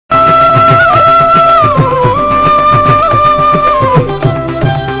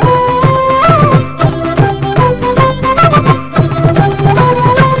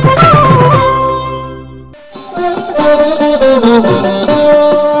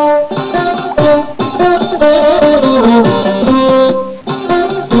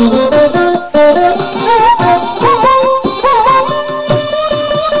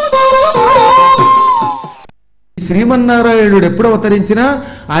శ్రీమన్నారాయణుడు ఎప్పుడు అవతరించినా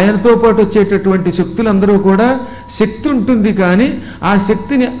ఆయనతో పాటు వచ్చేటటువంటి శక్తులందరూ కూడా శక్తి ఉంటుంది, కానీ ఆ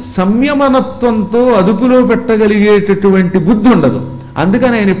శక్తిని సంయమనత్వంతో అదుపులో పెట్టగలిగేటటువంటి బుద్ధి ఉండదు.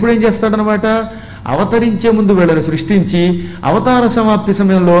 అందుకని ఆయన ఎప్పుడు ఏం చేస్తాడనమాట, అవతరించే ముందు వీళ్ళను సృష్టించి అవతార సమాప్తి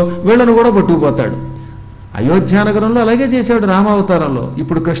సమయంలో వీళ్ళను కూడా పట్టుకుపోతాడు. అయోధ్యానగరంలో అలాగే చేశాడు రామావతారంలో,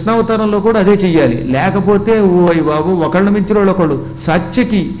 ఇప్పుడు కృష్ణావతారంలో కూడా అదే చెయ్యాలి. లేకపోతే ఓ అయ్య బాబు, ఒకళ్ళ మించిన వాళ్ళు ఒకళ్ళు.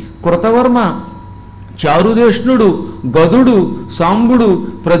 సాత్యకి, కృతవర్మ, చారుదేష్ణుడు, గదుడు, సాంబుడు,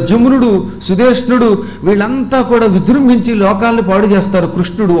 ప్రద్యుమ్నుడు, సుదేష్ణుడు వీళ్ళంతా కూడా విజృంభించి లోకాలను పాడు చేస్తారు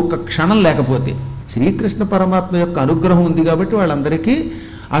కృష్ణుడు ఒక్క క్షణం లేకపోతే. శ్రీకృష్ణ పరమాత్మ యొక్క అనుగ్రహం ఉంది కాబట్టి వాళ్ళందరికీ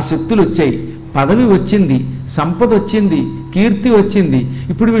ఆ శక్తులు వచ్చాయి, పదవి వచ్చింది, సంపద వచ్చింది, కీర్తి వచ్చింది.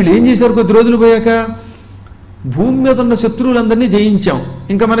 ఇప్పుడు వీళ్ళు ఏం చేశారు, కొద్ది రోజులు పోయాక భూమి మీద ఉన్న శత్రువులందరినీ జయించాం,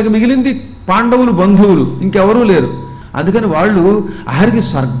 ఇంకా మనకి మిగిలింది పాండవులు, బంధువులు, ఇంకెవరూ లేరు. అందుకని వాళ్ళు ఆఖరికి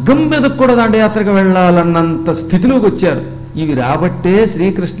స్వర్గం మీదకు కూడా దండయాత్రకు వెళ్ళాలన్నంత స్థితిలోకి వచ్చారు. ఇవి రాబట్టే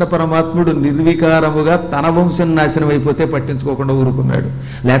శ్రీకృష్ణ పరమాత్ముడు నిర్వికారముగా తన వంశం నాశనం అయిపోతే పట్టించుకోకుండా ఊరుకున్నాడు.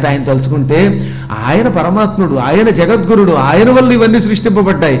 లేకపోతే ఆయన తలుచుకుంటే ఆయన పరమాత్ముడు, ఆయన జగద్గురుడు, ఆయన వల్ల ఇవన్నీ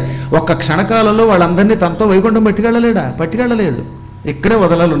సృష్టింపబడ్డాయి. ఒక్క క్షణకాలంలో వాళ్ళందరినీ తనతో వైకుంఠం పట్టుకెళ్ళలేదు, ఇక్కడే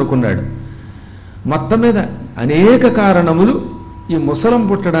వదలాలనుకున్నాడు. మొత్తం మీద అనేక కారణములు ఈ ముసలం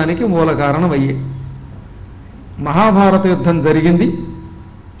పుట్టడానికి మూల కారణం అయ్యాయి. మహాభారత యుద్ధం జరిగింది,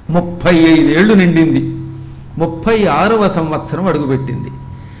 35 ఏళ్ళు నిండింది, 36వ సంవత్సరం అడుగుపెట్టింది.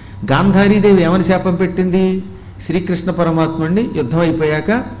 గాంధారీదేవి ఏమని శాపం పెట్టింది, శ్రీకృష్ణ పరమాత్ముడిని యుద్ధం అయిపోయాక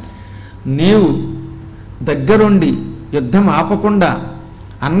నీవు దగ్గరుండి యుద్ధం ఆపకుండా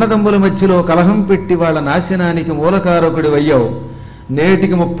అన్నదమ్ముల మధ్యలో కలహం పెట్టి వాళ్ళ నాశనానికి మూలకారకుడి అయ్యావు.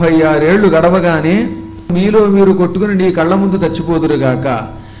 నేటికి 36 ఏళ్లు గడవగానే మీలో మీరు కొట్టుకుని నీ కళ్ళ ముందు చచ్చిపోదురుగాక.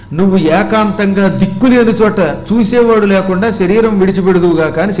 నువ్వు ఏకాంతంగా దిక్కులేని చోట చూసేవాడు లేకుండా శరీరం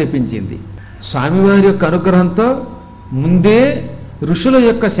విడిచిపెడుదువుగాక అని చెప్పించింది. స్వామివారి యొక్క అనుగ్రహంతో ముందే ఋషుల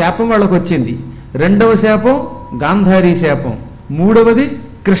యొక్క శాపం వాళ్ళకు వచ్చింది. రెండవ శాపం గాంధారీ శాపం, మూడవది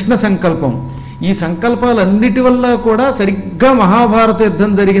కృష్ణ సంకల్పం. ఈ సంకల్పాలన్నిటి వల్ల కూడా సరిగ్గా మహాభారత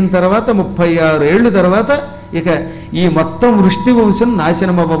యుద్ధం జరిగిన తర్వాత 36 ఏళ్ళు తర్వాత ఇక ఈ మొత్తం వృష్టి వంశం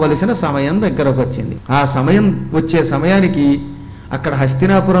నాశనం అవ్వవలసిన సమయం దగ్గరకు వచ్చింది. ఆ సమయం వచ్చే సమయానికి అక్కడ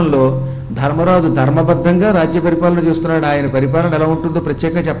హస్తినాపురంలో ధర్మరాజు ధర్మబద్ధంగా రాజ్య పరిపాలన చేస్తున్నాడు. ఆయన పరిపాలన ఎలా ఉంటుందో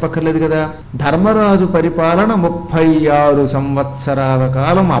ప్రత్యేకంగా చెప్పక్కర్లేదు కదా. ధర్మరాజు పరిపాలన 36 సంవత్సరాల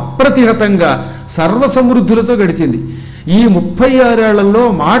కాలం అప్రతిహతంగా సర్వ సమృద్ధులతో గడిచింది. ఈ 36 ఏళ్లలో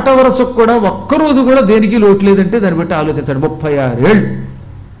మాట వరసకు కూడా ఒక్కరోజు కూడా దేనికి లోటు లేదంటే దాన్ని బట్టి ఆలోచించాడు. 36 ఏళ్ళు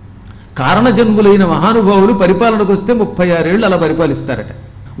కారణజన్ములైన మహానుభావులు పరిపాలనకు వస్తే 36 ఏళ్ళు అలా పరిపాలిస్తారట.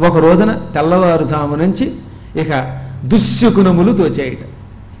 ఒక రోజున తెల్లవారుజాము నుంచి ఇక దుశ్శకునములు తోచేయట.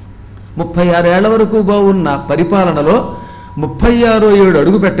 36 ఏళ్ల వరకు బాగున్న పరిపాలనలో 36వ ఏడు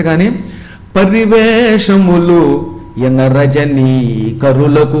అడుగు పెట్టగానే పరివేషములు ఎనరజనీ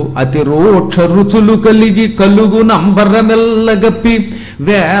కరులకు అతిరోక్ష రుచులు కలిగి కలుగు నంబరమెల్లగప్పి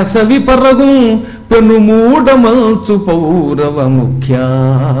వేసవి పరగు పెనుమూడమల్చు పౌరవ ముఖ్య.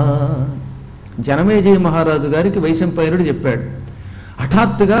 జనమేజయ మహారాజు గారికి వైశంపాయనుడు చెప్పాడు.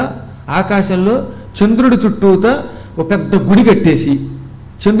 హఠాత్తుగా ఆకాశంలో చంద్రుడి చుట్టూతా ఒక పెద్ద గుడి కట్టేసి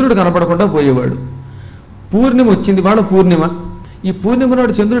చంద్రుడు కనపడకుండా పోయేవాడు. పూర్ణిమ వచ్చింది, వాళ్ళ పూర్ణిమ. ఈ పూర్ణిమ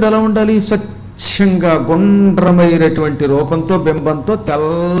నాడు చంద్రుడు ఎలా ఉండాలి, స్వచ్ఛంగా గుండ్రమైనటువంటి రూపంతో బింబంతో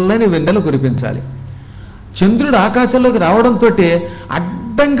తెల్లని వెన్నెల కురిపించాలి. చంద్రుడు ఆకాశంలోకి రావడంతో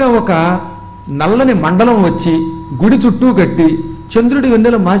అడ్డంగా ఒక నల్లని మండలం వచ్చి గుడి చుట్టూ కట్టి చంద్రుడి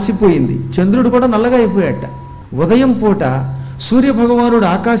వెన్నెల మాసిపోయింది. చంద్రుడు కూడా నల్లగా అయిపోయాట. ఉదయం పూట సూర్యభగవానుడు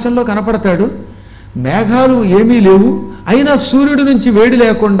ఆకాశంలో కనపడతాడు, మేఘాలు ఏమీ లేవు, అయినా సూర్యుడి నుంచి వేడి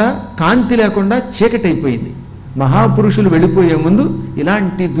లేకుండా కాంతి లేకుండా చీకటైపోయింది. మహాపురుషులు వెళ్ళిపోయే ముందు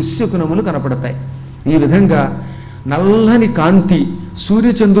ఇలాంటి దుశ్శకునములు కనపడతాయి. ఈ విధంగా నల్లని కాంతి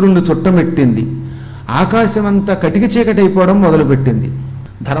సూర్యచంద్రులను చుట్టమెట్టింది. ఆకాశమంతా కటిక చీకటైపోవడం మొదలుపెట్టింది.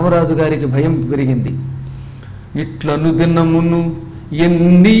 ధర్మరాజు గారికి భయం పెరిగింది. ఇట్లను దినమును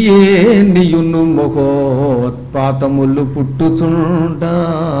ఎన్ని ఏనియును మహోత్పాతములు పుట్టుచుండా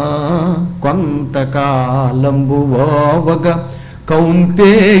కొంతకాలంబు ఓవగా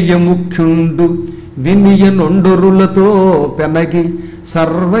కౌంతేయ ముఖ్యుండు వినియ నొండరులతో పెనగి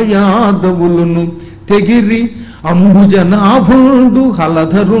సర్వయాదవులును తెగిరి అంబుజనాభుండు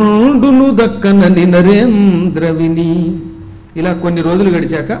హలధరుండును దక్కనని నరేంద్ర విని. ఇలా కొన్ని రోజులు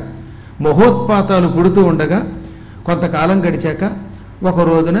గడిచాక మహోత్పాతాలు పుడుతూ ఉండగా కొంతకాలం గడిచాక ఒక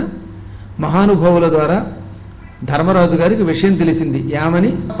రోజున మహానుభావుల ద్వారా ధర్మరాజు గారికి విషయం తెలిసింది.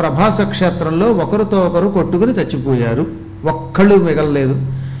 ఏమని, ప్రభాస క్షేత్రంలో ఒకరితో ఒకరు కొట్టుకుని చచ్చిపోయారు, ఒక్కళ్ళు మిగలలేదు.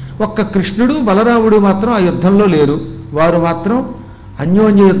 ఒక్క కృష్ణుడు బలరాముడు మాత్రం ఆ యుద్ధంలో లేరు, వారు మాత్రం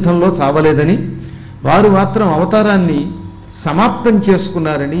అన్యోన్య యుద్ధంలో చావలేదని వారు మాత్రం అవతారాన్ని సమాప్తం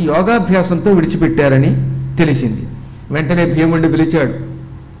చేసుకున్నారని, యోగాభ్యాసంతో విడిచిపెట్టారని తెలిసింది. వెంటనే భీముడిని పిలిచాడు,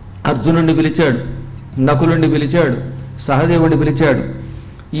 అర్జునుడిని పిలిచాడు, నకులుణ్ణి పిలిచాడు, సహదేవుడిని పిలిచాడు.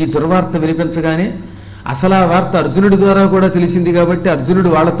 ఈ దుర్వార్త వినిపించగానే అసలు ఆ వార్త అర్జునుడి ద్వారా కూడా తెలిసింది కాబట్టి అర్జునుడు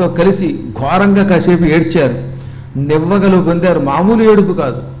వాళ్ళతో కలిసి ఘోరంగా కాసేపు ఏడ్చారు. నివ్వగలు పొందారు. మామూలు ఏడుపు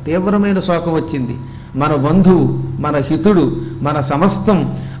కాదు, తీవ్రమైన శోకం వచ్చింది. మన బంధువు, మన హితుడు, మన సమస్తం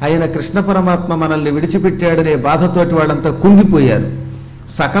అయిన కృష్ణ పరమాత్మ మనల్ని విడిచిపెట్టాడనే బాధతోటి వాళ్ళంతా కుంగిపోయారు.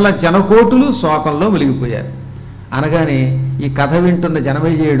 సకల జనకోటులు శోకంలో మునిగిపోయారు. అనగానే ఈ కథ వింటున్న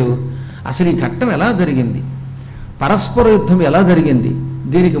జనమేజయుడు అసలు ఈ ఘట్టం ఎలా జరిగింది, పరస్పర యుద్ధం ఎలా జరిగింది,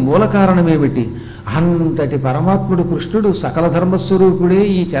 దీనికి మూల కారణం ఏమిటి, అంతటి పరమాత్ముడు కృష్ణుడు సకల ధర్మస్వరూపుడే,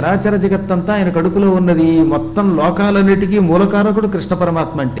 ఈ చరాచర జగత్తంతా ఆయన కడుపులో ఉన్నది, ఈ మొత్తం లోకాలన్నిటికీ మూలకారకుడు కృష్ణ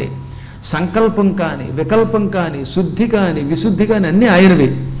పరమాత్మ అంటే. సంకల్పం కాని, వికల్పం కాని, శుద్ధి కాని, విశుద్ధి కాని అన్నీ ఆయనవే.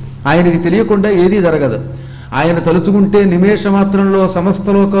 ఆయనకి తెలియకుండా ఏదీ జరగదు. ఆయన తలుచుకుంటే నిమేష మాత్రంలో సమస్త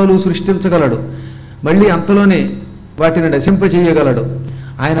లోకాలు సృష్టించగలడు, మళ్ళీ అంతలోనే వాటిని నశింపజేయగలడు.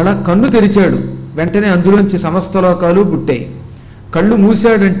 ఆయన అలా కన్ను తెరిచాడు, వెంటనే అందులోంచి సమస్త లోకాలు పుట్టాయి. కళ్ళు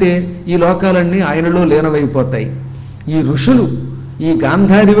మూశాడంటే ఈ లోకాలన్నీ ఆయనలో లీనమైపోతాయి. ఈ ఋషులు, ఈ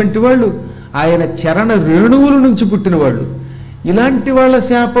గాంధారి వంటి వాళ్ళు ఆయన చరణ రేణువుల నుంచి పుట్టినవాళ్ళు. ఇలాంటి వాళ్ళ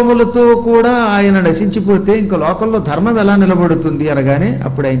శాపములతో కూడా ఆయన నశించిపోతే ఇంక లోకంలో ధర్మం ఎలా నిలబడుతుంది అనగానే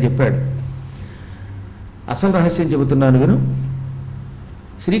అప్పుడు ఆయన చెప్పాడు. అసలు రహస్యం చెబుతున్నాను విను.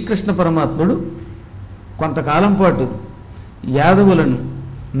 శ్రీకృష్ణ పరమాత్ముడు కొంతకాలం పాటు యాదవులను,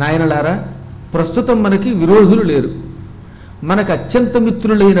 నాయనలారా ప్రస్తుతం మనకి విరోధులు లేరు, మనకు అత్యంత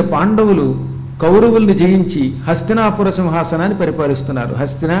మిత్రులైన పాండవులు కౌరవుల్ని జయించి హస్తినాపుర సింహాసనాన్ని పరిపాలిస్తున్నారు.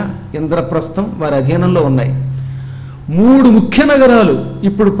 హస్తిన, ఇంద్రప్రస్థం వారి అధీనంలో ఉన్నాయి. 3 ముఖ్య నగరాలు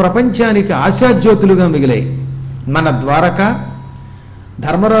ఇప్పుడు ప్రపంచానికి ఆశాజ్యోతులుగా మిగిలాయి. మన ద్వారక,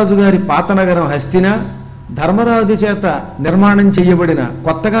 ధర్మరాజు గారి పాత నగరం హస్తిన, ధర్మరాజు చేత నిర్మాణం చేయబడిన,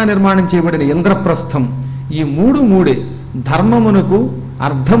 కొత్తగా నిర్మాణం చేయబడిన ఇంద్రప్రస్థం. ఈ మూడే ధర్మమునకు,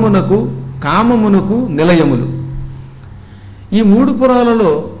 అర్థమునకు, కామమునకు నిలయములు. ఈ 3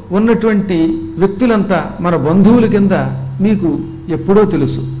 పురాలలో ఉన్నటువంటి వ్యక్తులంతా మన బంధువుల కింద మీకు ఎప్పుడో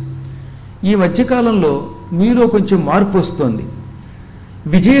తెలుసు. ఈ మధ్యకాలంలో మీలో కొంచెం మార్పు వస్తోంది.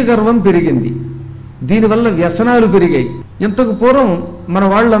 విజయగర్వం పెరిగింది, దీనివల్ల వ్యసనాలు పెరిగాయి. ఇంతకు పూర్వం మన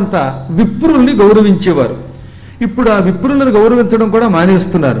వాళ్ళంతా విప్రుల్ని గౌరవించేవారు, ఇప్పుడు ఆ విప్రులను గౌరవించడం కూడా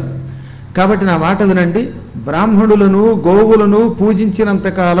మానేస్తున్నారు. కాబట్టి నా మాట వినండి. బ్రాహ్మణులను, గోవులను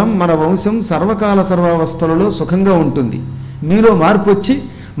పూజించినంతకాలం మన వంశం సర్వకాల సర్వావస్థలలో సుఖంగా ఉంటుంది. మీలో మార్పు వచ్చి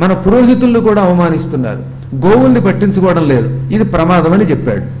మన పురోహితులను కూడా అవమానిస్తున్నారు, గోవుల్ని పట్టించుకోవడం లేదు, ఇది ప్రమాదం అని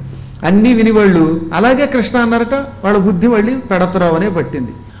చెప్పాడు. అన్నీ విని వాళ్ళు అలాగే కృష్ణ అన్నారట, వాళ్ళ బుద్ధి మళ్ళీ పెడతరావనే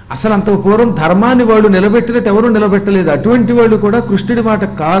పట్టింది. అసలు అంత పూర్వం ధర్మాన్ని వాళ్ళు నిలబెట్టినట్టు ఎవరూ నిలబెట్టలేదు. అటువంటి వాళ్ళు కూడా కృష్ణుడి మాట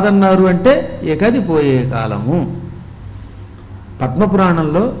కాదన్నారు అంటే ఏకది పోయే కాలము.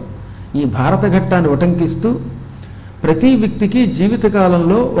 పద్మపురాణంలో ఈ భారత ఘట్టాన్ని ఉటంకిస్తూ ప్రతి వ్యక్తికి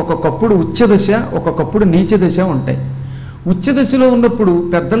జీవితకాలంలో ఒక్కొక్కప్పుడు ఉచ్చదశ, ఒక్కొక్కప్పుడు నీచదశ ఉంటాయి. ఉచ్చదశలో ఉన్నప్పుడు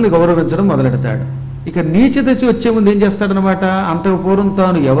పెద్దల్ని గౌరవించడం మొదలెడతాడు. ఇక నీచదశ వచ్చే ముందు ఏం చేస్తాడనమాట, అంతకు పూర్వం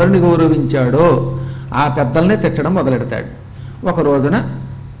తాను ఎవరిని గౌరవించాడో ఆ పెద్దల్నే తిట్టడం మొదలెడతాడు. ఒక రోజున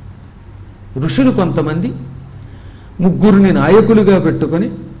ఋషులు కొంతమంది 3 నాయకులుగా పెట్టుకొని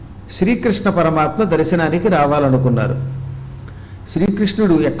శ్రీకృష్ణ పరమాత్మ దర్శనానికి రావాలనుకున్నారు.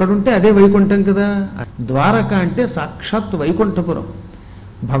 శ్రీకృష్ణుడు ఎక్కడుంటే అదే వైకుంఠం కదా. ద్వారక అంటే సాక్షాత్ వైకుంఠపురం.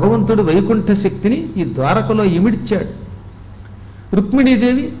 భగవంతుడు వైకుంఠ శక్తిని ఈ ద్వారకలో ఇమిడ్చాడు.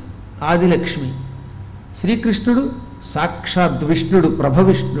 రుక్మిణీదేవి ఆదిలక్ష్మి, శ్రీకృష్ణుడు సాక్షాత్ విష్ణుడు,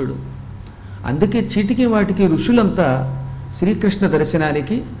 ప్రభవిష్ణుడు. అందుకే చీటికి వాటికి ఋషులంతా శ్రీకృష్ణ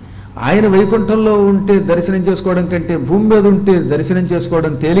దర్శనానికి, ఆయన వైకుంఠంలో ఉంటే దర్శనం చేసుకోవడం కంటే భూమి మీద ఉంటే దర్శనం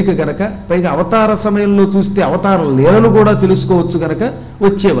చేసుకోవడం తేలిక గనక, పైగా అవతార సమయంలో చూస్తే అవతార లీలలు కూడా తెలుసుకోవచ్చు గనక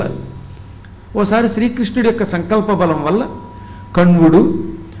వచ్చేవారు. ఓసారి శ్రీకృష్ణుడి యొక్క సంకల్ప బలం వల్ల కణ్వుడు,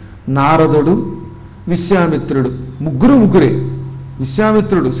 నారదుడు, విశ్వామిత్రుడు, ముగ్గురే.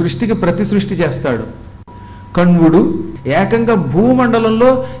 విశ్వామిత్రుడు సృష్టికి ప్రతి సృష్టి చేస్తాడు. కణ్వుడు ఏకంగా భూమండలంలో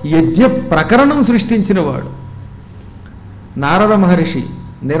యజ్ఞ ప్రకరణం సృష్టించినవాడు. నారద మహర్షి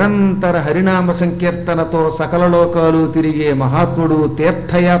నిరంతర హరినామ సంకీర్తనతో సకల లోకాలు తిరిగే మహాత్ముడు,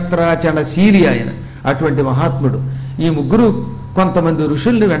 తీర్థయాత్రాచరణశీలి ఆయన. అటువంటి మహాత్ముడు. ఈ 3 కొంతమంది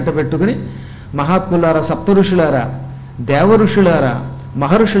ఋషుల్ని వెంట పెట్టుకుని, మహాత్ములారా, సప్త ఋషులారా, దేవ ఋషులారా,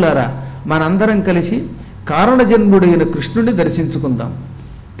 మహర్షులారా, మనందరం కలిసి కారణజన్ముడైన కృష్ణుడిని దర్శించుకుందాం.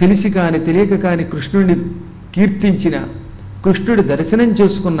 తెలిసి కాని తెలియక కాని కృష్ణుడిని కీర్తించిన, కృష్ణుడి దర్శనం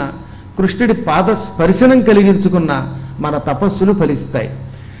చేసుకున్న, కృష్ణుడి పాద స్పర్శనం కలిగించుకున్న మన తపస్సులు ఫలిస్తాయి.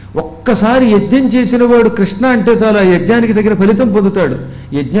 ఒక్కసారి యజ్ఞం చేసిన వాడు కృష్ణ అంటే చాలా యజ్ఞానికి తగిన ఫలితం పొందుతాడు.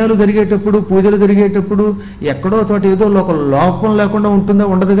 యజ్ఞాలు జరిగేటప్పుడు, పూజలు జరిగేటప్పుడు ఎక్కడో చోట ఏదో ఒక లోపం లేకుండా ఉంటుందా?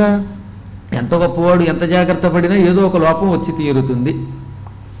 ఉండదుగా. ఎంత గొప్పవాడు ఎంత జాగ్రత్త పడినా ఏదో ఒక లోపం వచ్చి తీరుతుంది.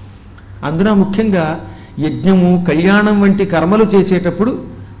 అందున ముఖ్యంగా యజ్ఞము, కళ్యాణం వంటి కర్మలు చేసేటప్పుడు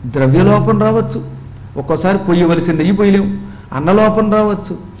ద్రవ్యలోపం రావచ్చు. ఒక్కోసారి పొయ్యవలసిన నెయ్యి పొయ్యలేము. అన్నలోపం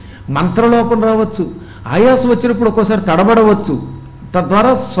రావచ్చు, మంత్రలోపం రావచ్చు, ఆయాసం వచ్చినప్పుడు ఒక్కోసారి తడబడవచ్చు,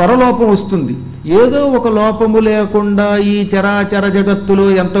 తద్వారా స్వరలోపం వస్తుంది. ఏదో ఒక లోపము లేకుండా ఈ చరాచర జగత్తులో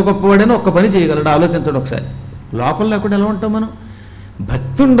ఎంత గొప్పవాడైనా ఒక్క పని చేయగలడు. ఆలోచించండి ఒకసారి. లోపం లేకుండా ఎలా ఉంటాం మనం?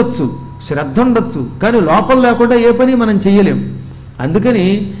 భక్తి ఉండొచ్చు, శ్రద్ధ ఉండొచ్చు, కానీ లోపం లేకుండా ఏ పని మనం చెయ్యలేం. అందుకని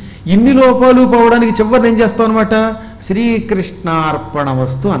ఇన్ని లోపాలు పోవడానికి చివరిని ఏం చేస్తాం అనమాట?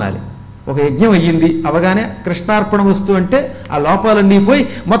 శ్రీకృష్ణార్పణమస్తు అనాలి. ఒక యజ్ఞం అయ్యింది అవగానే కృష్ణార్పణ వస్తు అంటే ఆ లోపాలన్నీ పోయి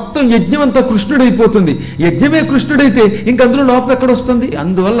మొత్తం యజ్ఞం అంతా కృష్ణుడైపోతుంది. యజ్ఞమే కృష్ణుడైతే ఇంక అందులో లోపం ఎక్కడ వస్తుంది?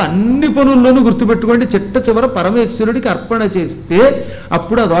 అందువల్ల అన్ని పనుల్లోనూ గుర్తుపెట్టుకోండి, చిట్ట చివర పరమేశ్వరుడికి అర్పణ చేస్తే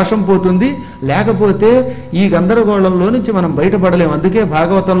అప్పుడు ఆ దోషం పోతుంది. లేకపోతే ఈ గందరగోళంలో నుంచి మనం బయటపడలేము. అందుకే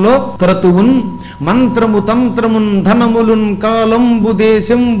భాగవతంలో క్రతువున్ మంత్రము తంత్రమున్ ధనములున్ కాలంబు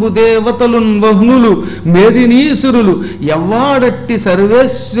దేశంబు దేవతలున్ వహ్నులు మేదినీసురులు ఎవ్వాడట్టి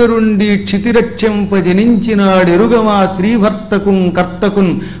సర్వేశ్వరుండి క్షితిరక్షంపజనించినాడెరుగమా శ్రీభర్తకున్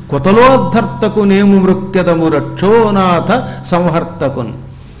కర్తకున్ కుతలోద్ధర్తకునేము మృక్యతము రక్షోనాథ సంహర్తకున్.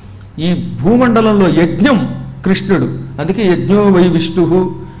 ఈ భూమండలంలో యజ్ఞం కృష్ణుడు, అందుకే యజ్ఞో వై విష్ణు.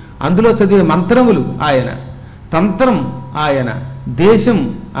 అందులో చదివే మంత్రములు ఆయన, తంత్రం ఆయన, దేశం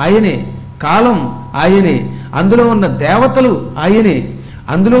ఆయనే, కాలం ఆయనే, అందులో ఉన్న దేవతలు ఆయనే,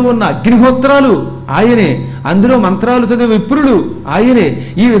 అందులో ఉన్న అగ్నిహోత్రాలు ఆయనే, అందులో మంత్రాలు చదివే విప్రులు ఆయనే.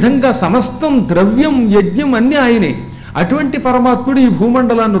 ఈ విధంగా సమస్తం ద్రవ్యం, యజ్ఞం అన్నీ ఆయనే. అటువంటి పరమాత్ముడు ఈ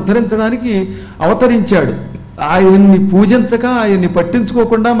భూమండలాన్ని ఉద్ధరించడానికి అవతరించాడు. ఆయన్ని పూజించక, ఆయన్ని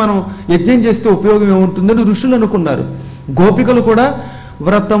పట్టించుకోకుండా మనం యజ్ఞం చేస్తే ఉపయోగం ఏముంటుందని ఋషులు అనుకున్నారు. గోపికలు కూడా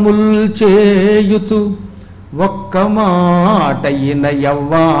వ్రతముల్ చేయుచు ఒక్క మాటయిన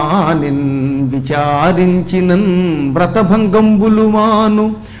యవ్వానిన్ విచారించినన్ వ్రతభంగంబులు మాను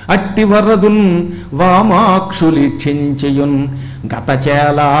అట్టి వరదున్ వామాక్షులిక్షించయున్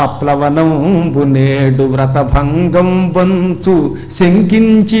గతచేలా ప్లవనంబు నేడు వ్రతభంగం వంచు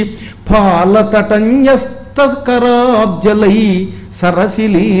శంకించి పాలతటన్యస్తకరాబ్జలై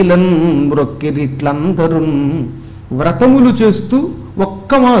సరసిలీలన్ మ్రొక్కిరిట్లందరున్. వ్రతములు చేస్తూ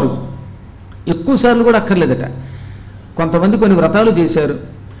ఒక్కమారు, ఎక్కువసార్లు కూడా అక్కర్లేదట. కొంతమంది కొన్ని వ్రతాలు చేశారు.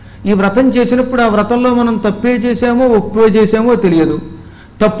 ఈ వ్రతం చేసినప్పుడు ఆ వ్రతంలో మనం తప్పే చేశామో ఒప్పే చేశామో తెలియదు.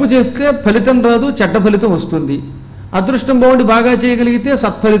 తప్పు చేస్తే ఫలితం రాదు, చెడ్డ ఫలితం వస్తుంది. అదృష్టం బాగుండి బాగా చేయగలిగితే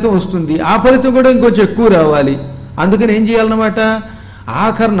సత్ఫలితం వస్తుంది. ఆ ఫలితం కూడా ఇంకొంచెం ఎక్కువ రావాలి. అందుకని ఏం చేయాలన్నమాట?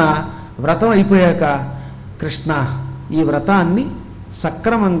 ఆఖరణ వ్రతం అయిపోయాక కృష్ణ ఈ వ్రతాన్ని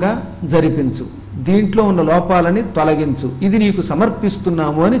సక్రమంగా జరిపించు, దీంట్లో ఉన్న లోపాలని తొలగించు, ఇది నీకు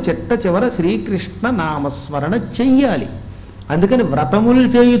సమర్పిస్తున్నాము అని చిట్ట చివర శ్రీకృష్ణ నామస్మరణ చెయ్యాలి. అందుకని వ్రతములు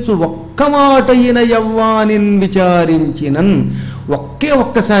చేయొచ్చు ఒక్క మాటయిన యవ్వానిన్ విచారించినన్.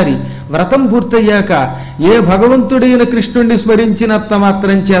 ఒక్కసారి వ్రతం పూర్తయ్యాక ఏ భగవంతుడైన కృష్ణుణ్ణి స్మరించినంత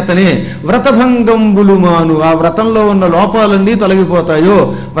మాత్రం చేతనే వ్రతభంగంబులు మాను, ఆ వ్రతంలో ఉన్న లోపాలన్నీ తొలగిపోతాయో,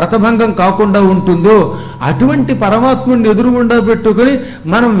 వ్రతభంగం కాకుండా ఉంటుందో అటువంటి పరమాత్ముడిని ఎదురుగుండా పెట్టుకుని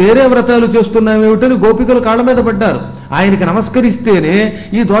మనం వేరే వ్రతాలు చేస్తున్నామేమిటని గోపికలు కాళ్ళ మీద పడ్డారు. ఆయనకి నమస్కరిస్తేనే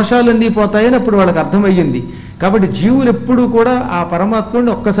ఈ దోషాలన్నీ పోతాయని అప్పుడు వాళ్ళకి అర్థమయ్యింది. కాబట్టి జీవులు ఎప్పుడూ కూడా ఆ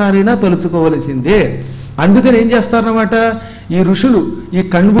పరమాత్ముడిని ఒక్కసారైనా తలుచుకోవలసిందే. అందుకని ఏం చేస్తారన్నమాట, ఈ ఋషులు, ఈ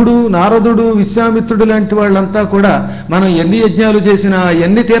కణ్వుడు, నారదుడు, విశ్వామిత్రుడు లాంటి వాళ్ళంతా కూడా మనం ఎన్ని యజ్ఞాలు చేసినా,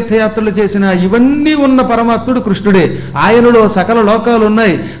 ఎన్ని తీర్థయాత్రలు చేసినా ఇవన్నీ ఉన్న పరమాత్ముడు కృష్ణుడే. ఆయనలో సకల లోకాలు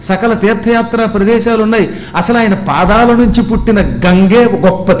ఉన్నాయి, సకల తీర్థయాత్ర ప్రదేశాలు ఉన్నాయి. అసలు ఆయన పాదాల నుంచి పుట్టిన గంగే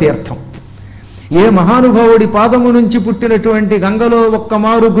గొప్ప తీర్థం. ఏ మహానుభావుడి పాదము నుంచి పుట్టినటువంటి గంగలో ఒక్క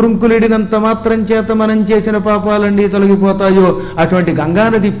మారు గురుంకులిడినంత మాత్రం చేత మనం చేసిన పాపాలన్నీ తొలగిపోతాయో అటువంటి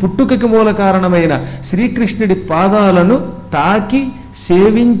గంగానది పుట్టుకకి మూల కారణమైన శ్రీకృష్ణుడి పాదాలను తాకి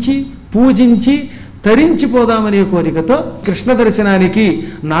సేవించి పూజించి తరించిపోదామనే కోరికతో కృష్ణ దర్శనానికి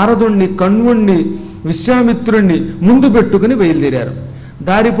నారదుణ్ణి, కణ్వుణ్ణి, విశ్వామిత్రుణ్ణి ముందు పెట్టుకుని బయలుదేరారు.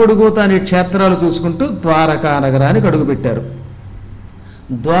 దారి పొడుగు తాని క్షేత్రాలు చూసుకుంటూ ద్వారకా నగరానికి అడుగుపెట్టారు.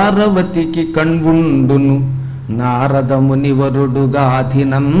 ద్వారవతికి కణ్వుండును నారదమునివరుడు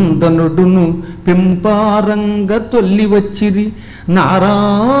గాధినందనుడును పింపారంగ తొల్లి వచ్చిరి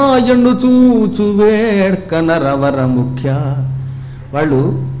నారాయణు చూచు వేడ్క నరవర ముఖ్య. వాళ్ళు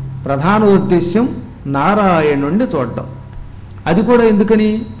ప్రధాన ఉద్దేశ్యం నారాయణుణ్ణి చూడటం. అది కూడా ఎందుకని?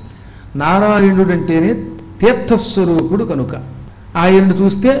 నారాయణుడంటేనే తీర్థస్వరూపుడు కనుక. ఆయన్ని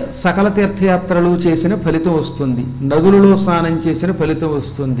చూస్తే సకల తీర్థయాత్రలు చేసిన ఫలితం వస్తుంది, నదులలో స్నానం చేసిన ఫలితం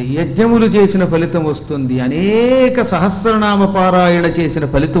వస్తుంది, యజ్ఞములు చేసిన ఫలితం వస్తుంది, అనేక సహస్రనామ పారాయణ చేసిన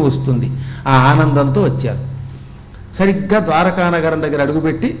ఫలితం వస్తుంది. ఆ ఆనందంతో వచ్చారు. సరిగ్గా ద్వారకా నగరం దగ్గర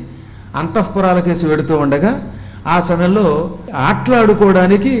అడుగుపెట్టి అంతఃపురాలకేసి వెడుతూ ఉండగా ఆ సమయంలో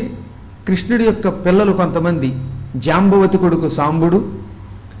ఆటలాడుకోవడానికి కృష్ణుడి యొక్క పిల్లలు కొంతమంది, జాంబవతి కొడుకు సాంబుడు,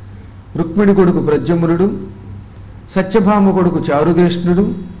 రుక్మిణి కొడుకు ప్రద్యుమ్నుడు, సత్యభామ కొడుకు చారుదేష్ణుడు,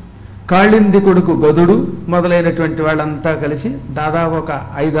 కాళింది కొడుకు గదుడు మొదలైనటువంటి వాళ్ళంతా కలిసి దాదాపు ఒక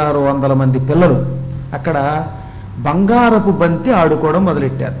 500-600 మంది పిల్లలు అక్కడ బంగారపు బంతి ఆడుకోవడం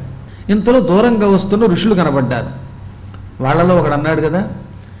మొదలెట్టారు. ఇంతలో దూరంగా వస్తున్న ఋషులు కనబడ్డారు. వాళ్ళలో ఒకడు అన్నాడు కదా,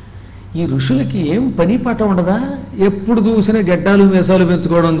 ఈ ఋషులకి ఏం పని పాట ఉండదా, ఎప్పుడు చూసినా గెడ్డాలు మీసాలు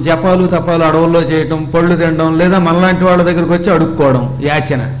పెంచుకోవడం, జపాలు తపాలు అడవుల్లో చేయటం, పళ్ళు తినడం, లేదా మనలాంటి వాళ్ళ దగ్గరకు వచ్చి అడుక్కోవడం,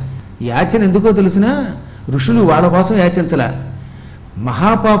 యాచన ఎందుకో తెలిసినా ఋషులు వాళ్ళ కోసం యాచించలా.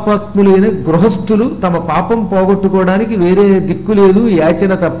 మహాపాపాత్ములైన గృహస్థులు తమ పాపం పోగొట్టుకోవడానికి వేరే దిక్కు లేదు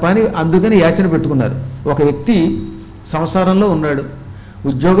యాచన తప్ప అని అందుకని యాచన పెట్టుకున్నారు. ఒక వ్యక్తి సంసారంలో ఉన్నాడు,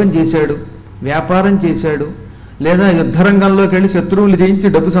 ఉద్యోగం చేశాడు, వ్యాపారం చేశాడు, లేదా యుద్ధరంగంలోకి వెళ్ళి శత్రువులు జయించి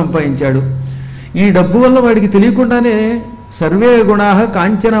డబ్బు సంపాదించాడు. ఈ డబ్బు వల్ల వాడికి తెలియకుండానే సర్వే గుణాః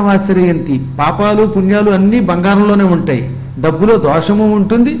కాంచనమాశ్రయంతి, పాపాలు పుణ్యాలు అన్నీ బంగారంలోనే ఉంటాయి. డబ్బులో దోషము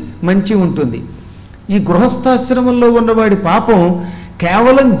ఉంటుంది, మంచి ఉంటుంది. ఈ గృహస్థాశ్రమంలో ఉన్నవాడి పాపం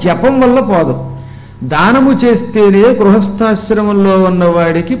కేవలం జపం వల్ల పోదు, దానము చేస్తేనే గృహస్థాశ్రమంలో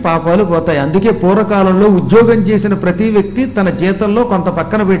ఉన్నవాడికి పాపాలు పోతాయి. అందుకే పూర్వకాలంలో ఉద్యోగం చేసిన ప్రతి వ్యక్తి తన జీతంలో కొంత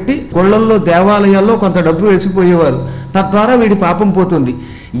పక్కన పెట్టి గుళ్ళల్లో దేవాలయాల్లో కొంత డబ్బు వేసిపోయేవారు. తద్వారా వీడి పాపం పోతుంది.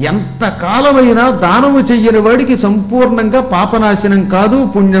 ఎంత కాలమైనా దానము చెయ్యని వాడికి సంపూర్ణంగా పాపనాశనం కాదు,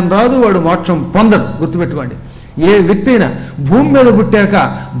 పుణ్యం రాదు, వాడు మోక్షం పొందడు. గుర్తుపెట్టుకోండి. ఏ వ్యక్తి అయినా భూమి మీద పుట్టాక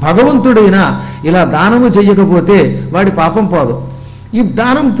భగవంతుడైనా ఇలా దానము చెయ్యకపోతే వాడి పాపం పోదు. ఈ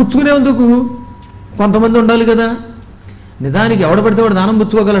దానం పుచ్చుకునేందుకు కొంతమంది ఉండాలి కదా. నిజానికి ఎవడ పడితే వాడు దానం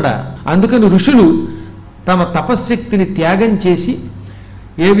పుచ్చుకోగలడా? అందుకని ఋషులు తమ తపశ్శక్తిని త్యాగం చేసి,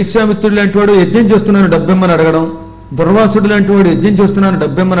 ఏ విశ్వామిత్రుడు లాంటి వాడు యజ్ఞం చేస్తున్నాను డబ్బెమ్మని అడగడం, దుర్వాసుడు లాంటి వాడు యజ్ఞం చేస్తున్నాను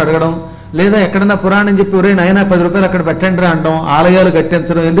డబ్బెమ్మని అడగడం, లేదా ఎక్కడన్నా పురాణం చెప్పి ఒరే నాయనా 10 రూపాయలు అక్కడ పెట్టండి అనడం, ఆలయాలు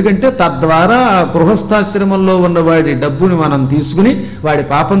కట్టించడం. ఎందుకంటే తద్వారా ఆ గృహస్థాశ్రమంలో ఉన్న వాడి డబ్బుని మనం తీసుకుని వాడి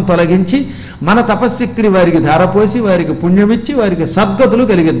పాపం తొలగించి మన తపశ్శక్తిని వారికి ధారపోసి వారికి పుణ్యమిచ్చి వారికి సద్గతులు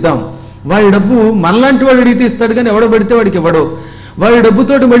కలిగిద్దాం. వాడి డబ్బు మనలాంటి వాడు అడిగితే ఇస్తాడు, కానీ ఎవడబడితే వాడికి ఇవ్వడు. వాడి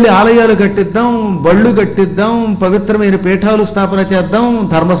డబ్బుతోటి మళ్ళీ ఆలయాలు కట్టిద్దాం, బళ్ళు కట్టిద్దాం, పవిత్రమైన పీఠాలు స్థాపన చేద్దాం,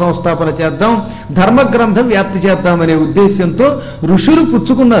 ధర్మ సంస్థాపన చేద్దాం, ధర్మగ్రంథం వ్యాప్తి చేద్దామనే ఉద్దేశంతో ఋషులు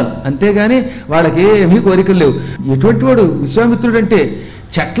పుచ్చుకున్నారు. అంతేగాని వాళ్ళకి ఏమీ కోరికలు లేవు. ఎటువంటి వాడు విశ్వామిత్రుడు అంటే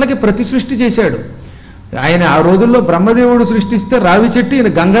చెట్లకి ప్రతి సృష్టి చేశాడు. ఆయన ఆ రోజుల్లో బ్రహ్మదేవుడు సృష్టిస్తే రావి చెట్టు ఈయన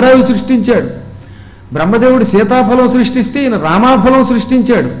గంగరావి సృష్టించాడు. బ్రహ్మదేవుడు సీతాఫలం సృష్టిస్తే ఈయన రామాఫలం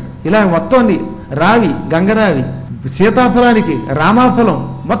సృష్టించాడు. ఇలా మొత్తం రావి, గంగరావి, సీతాఫలానికి రామాఫలం,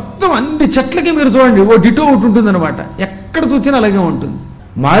 మొత్తం అన్ని చెట్లకి మీరు చూడండి ఓ డిటో ఒకటి ఉంటుందన్నమాట. ఎక్కడ చూసినా అలాగే ఉంటుంది.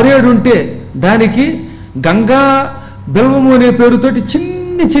 మారేడు ఉంటే దానికి గంగా బిల్వము అనే పేరుతోటి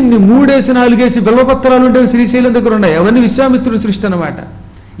చిన్ని 3 4 బిల్వపత్రాలు ఉంటే శ్రీశైలం దగ్గర ఉన్నాయి. అవన్నీ విశ్వామిత్రుడి సృష్టి అన్నమాట.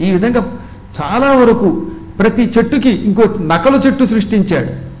 ఈ విధంగా చాలా వరకు ప్రతి చెట్టుకి ఇంకో నకలు చెట్టు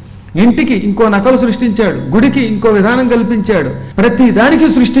సృష్టించాడు, ఇంటికి ఇంకో నకలు సృష్టించాడు, గుడికి ఇంకో విధానం కల్పించాడు, ప్రతి దానికి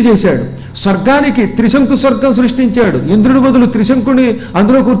సృష్టి చేశాడు. స్వర్గానికి త్రిశంకు స్వర్గం సృష్టించాడు, ఇంద్రుడి బదులు త్రిశంకుని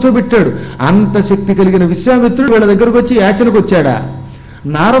అందులో కూర్చోబెట్టాడు. అంత శక్తి కలిగిన విశ్వామిత్రుడు వీళ్ళ దగ్గరకు వచ్చి యాచనకు వచ్చాడా?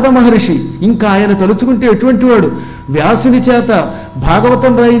 నారద మహర్షి ఇంకా ఆయన తలుచుకుంటే ఎటువంటి వాడు, వ్యాసుని చేత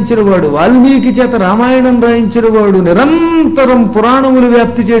భాగవతం రాయించిన వాడు, వాల్మీకి చేత రామాయణం రాయించిన వాడు, నిరంతరం పురాణములు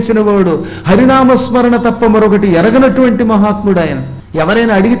వ్యాప్తి చేసిన వాడు, హరినామస్మరణ తప్ప మరొకటి ఎరగనటువంటి మహాత్ముడు ఆయన.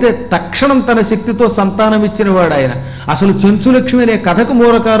 ఎవరైనా అడిగితే తక్షణం తన శక్తితో సంతానం ఇచ్చిన వాడు ఆయన. అసలు చెంచులక్ష్మి అనే కథకు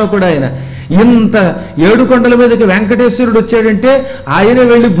మూలకారకుడు ఆయన. ఇంత 7 కొండల మీదకి వెంకటేశ్వరుడు వచ్చాడంటే ఆయనే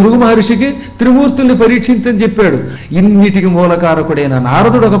వెళ్ళి భృగు మహర్షికి త్రిమూర్తుల్ని పరీక్షించని చెప్పాడు. ఇన్నిటికి మూలకారకుడైన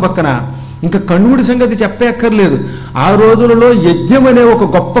నారదుడు ఒక పక్కన, ఇంకా కణువుడి సంగతి చెప్పక్కర్లేదు. ఆ రోజులలో యజ్ఞం అనే ఒక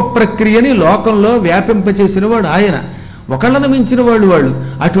గొప్ప ప్రక్రియని లోకంలో వ్యాపింపచేసిన వాడు ఆయన. ఒకళ్ళను మించిన వాళ్ళు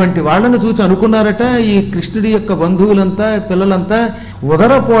అటువంటి వాళ్ళను చూసి అనుకున్నారట, ఈ కృష్ణుడి యొక్క బంధువులంతా పిల్లలంతా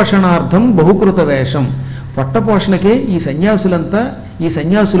ఉదర పోషణార్థం బహుకృత వేషం, పొట్ట పోషణకే ఈ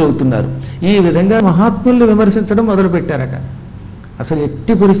సన్యాసులు అవుతున్నారు. ఈ విధంగా మహాత్ముల్ని విమర్శించడం మొదలుపెట్టారట. అసలు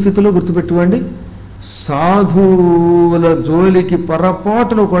ఎట్టి పరిస్థితుల్లో గుర్తుపెట్టుకోండి, సాధువుల జోలికి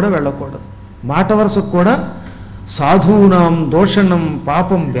పొరపాటును కూడా వెళ్ళకూడదు. మాట వరుసకు కూడా సాధూనాం దోషణం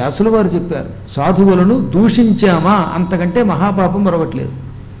పాపం వ్యాసుల వారు చెప్పారు. సాధువులను దూషించామా అంతకంటే మహాపాపం మరొకట్లేదు.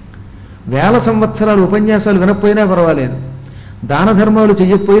 1000 సంవత్సరాలు ఉపన్యాసాలు వినకపోయినా పర్వాలేదు, దాన ధర్మాలు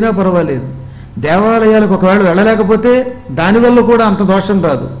చెయ్యకపోయినా పర్వాలేదు, దేవాలయాలకు ఒకవేళ వెళ్ళలేకపోతే దానివల్ల కూడా అంత దోషం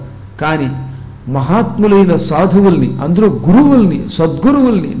రాదు. కానీ మహాత్ములైన సాధువుల్ని, అందులో గురువుల్ని,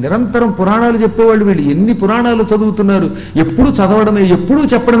 సద్గురువుల్ని, నిరంతరం పురాణాలు చెప్పేవాళ్ళు వీళ్ళు ఎన్ని పురాణాలు చదువుతున్నారు, ఎప్పుడూ చదవడమే, ఎప్పుడూ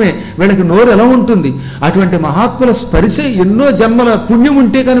చెప్పడమే, వీళ్ళకి నోరు ఎలా ఉంటుంది? అటువంటి మహాత్ముల స్పరిశే ఎన్నో జన్మల పుణ్యం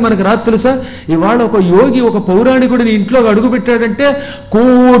ఉంటే కానీ మనకు రాదు తెలుసా. ఇవాళ ఒక యోగి, ఒక పౌరాణికుడు నీ ఇంట్లో అడుగు పెట్టాడంటే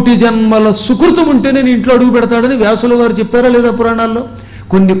కోటి జన్మల సుకృతం ఉంటేనే నీ ఇంట్లో అడుగు పెడతాడని వ్యాసుల వారు చెప్పారా లేదా పురాణాల్లో?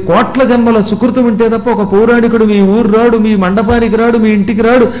 కొన్ని కోట్ల జన్మల సుకృతం ఉంటే తప్ప ఒక పౌరాణికుడు మీ ఊరు రాడు, మీ మండపానికి రాడు, మీ ఇంటికి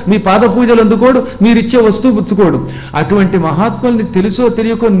రాడు, మీ పాద పూజలు అందుకోడు, మీరిచ్చే వస్తువు పుచ్చుకోడు. అటువంటి మహాత్ముల్ని తెలుసో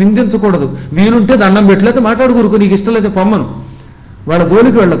తెలియకో నిందించకూడదు. వీలుంటే దండం పెట్టలేక మాట్లాడుకోరుకు, నీకు ఇష్టం అయితే పొమ్మను, వాళ్ళ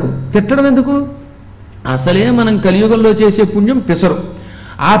జోలికి వెళ్ళకు. తిట్టడం ఎందుకు? అసలే మనం కలియుగంలో చేసే పుణ్యం పిసరు.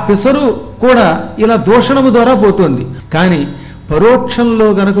 ఆ పిసరు కూడా ఇలా దూషణము ద్వారా పోతుంది. కానీ పరోక్షంలో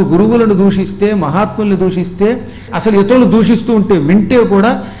గనక గురువులను దూషిస్తే, మహాత్ముల్ని దూషిస్తే, అసలు ఇతరులు దూషిస్తూ ఉంటే వింటే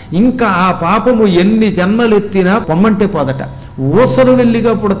కూడా ఇంకా ఆ పాపము ఎన్ని జన్మలెత్తినా పొమ్మంటే పోదట. ఊసరు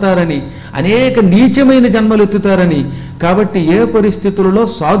వెళ్ళిగా పుడతారని, అనేక నీచమైన జన్మలు ఎత్తుతారని. కాబట్టి ఏ పరిస్థితులలో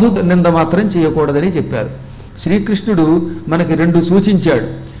సాధు నింద మాత్రం చేయకూడదని చెప్పారు. శ్రీకృష్ణుడు మనకి 2 సూచించాడు.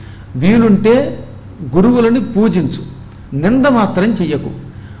 వీలుంటే గురువులని పూజించు, నింద మాత్రం చెయ్యకు.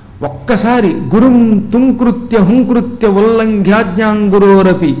 ఒక్కసారి గురుం తుంకృత్య హుంకృత్య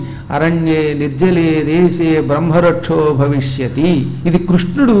ఉల్లంఘ్యాజ్ఞాంగురోరపి అరణ్యే నిర్జలే దేశే బ్రహ్మరక్షో భవిష్యతి. ఇది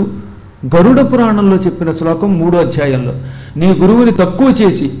కృష్ణుడు గరుడ పురాణంలో చెప్పిన శ్లోకం 3వ అధ్యాయంలో. నీ గురువుని తక్కువ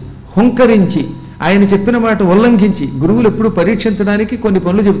చేసి, హుంకరించి, ఆయన చెప్పిన మాట ఉల్లంఘించి, గురువులు ఎప్పుడు పరీక్షించడానికి కొన్ని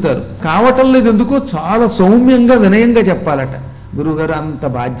పనులు చెబుతారు. కావటం లేదు ఎందుకో చాలా సౌమ్యంగా వినయంగా చెప్పాలట. గురువుగారు అంత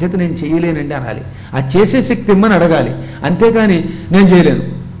బాధ్యత నేను చేయలేనండి అనాలి. ఆ చేసే శక్తి ఇమ్మని అడగాలి. అంతేకాని నేను చేయలేను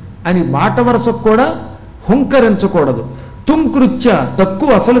అని మాట వరుసకు కూడా హుంకరించకూడదు. తుంకృత్య తక్కువ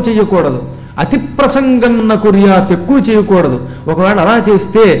అసలు చేయకూడదు. అతి ప్రసంగన్న కుర్యా ఎక్కువ చేయకూడదు. ఒకవేళ అలా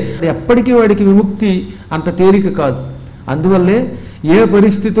చేస్తే ఎప్పటికీ వాడికి విముక్తి అంత తేలిక కాదు. అందువల్లే ఏ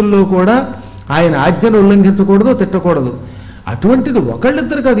పరిస్థితుల్లో కూడా ఆయన ఆజ్ఞను ఉల్లంఘించకూడదు, తిట్టకూడదు. అటువంటిది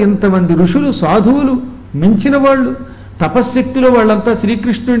ఒకళ్ళిద్దరు కాదు, ఇంతమంది ఋషులు, సాధువులు, మించిన వాళ్ళు, తపశ్శక్తిలో వాళ్ళంతా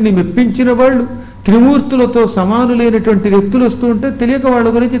శ్రీకృష్ణుడిని మెప్పించిన వాళ్ళు, త్రిమూర్తులతో సమానులైనటువంటి వ్యక్తులు వస్తూ ఉంటే తెలియక వాళ్ళ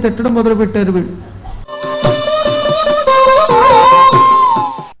గురించి తిట్టడం మొదలుపెట్టారు వీళ్ళు.